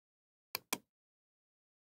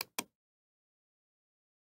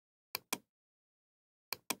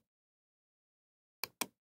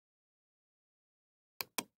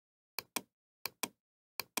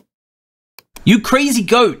You crazy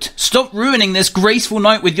goat! Stop ruining this graceful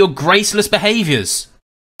night with your graceless behaviours.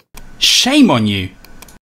 Shame on you.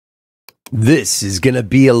 This is gonna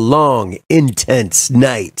be a long, intense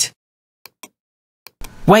night.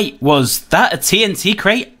 Wait, was that a TNT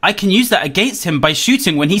crate? I can use that against him by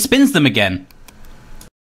shooting when he spins them again.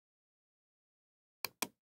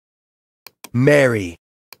 Mary.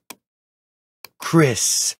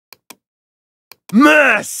 Chris.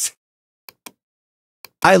 Mess!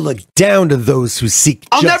 I look down to those who seek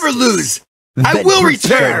I'll justice. never lose! I Then will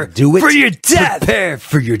prepare return for your death! Prepare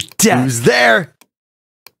for your death. Who's there?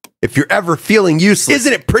 If you're ever feeling useless,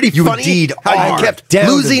 Isn't it pretty you funny indeed how you are. kept Down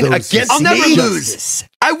to losing those who against seek me? I'll never justice. lose!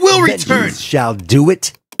 I will Then return! you shall do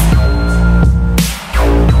it.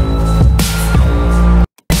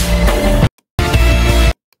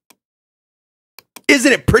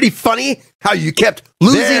 Isn't it pretty funny how you kept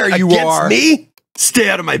losing There you against are. me? Stay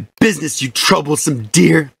out of my business, you troublesome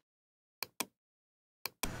deer.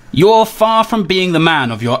 You're far from being the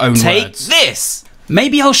man of your own Take words. this!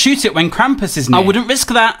 Maybe I'll shoot it when Krampus is near. I wouldn't risk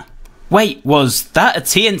that. Wait, was that a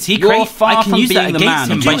TNT crate? You're far I can from use that being the against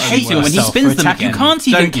man him of by your own shooting when he words. spins them For again. attack, you can't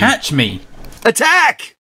even Don't catch me.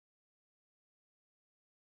 Attack!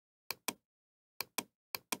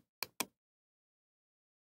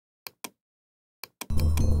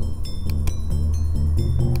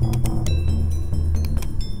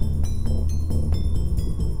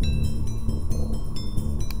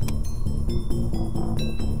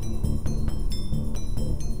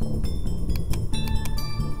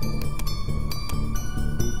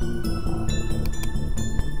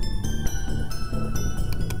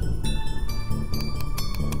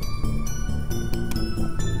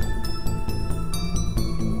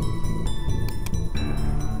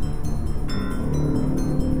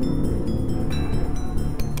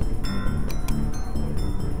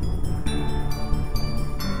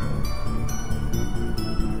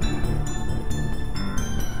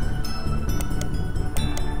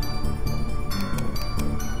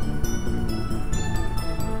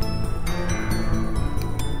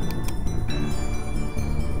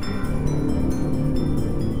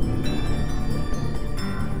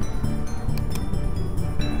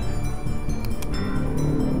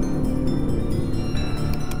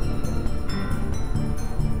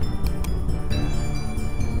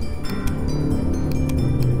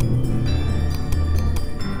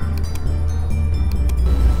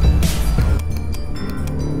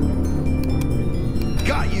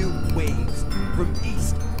 Got you, waves from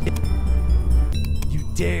east. You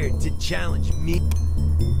dared to challenge me.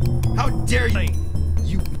 How dare you?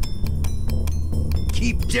 You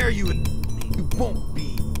keep Dare you? you won't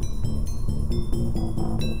be.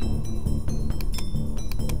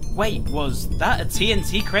 Wait, was that a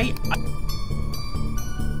TNT crate?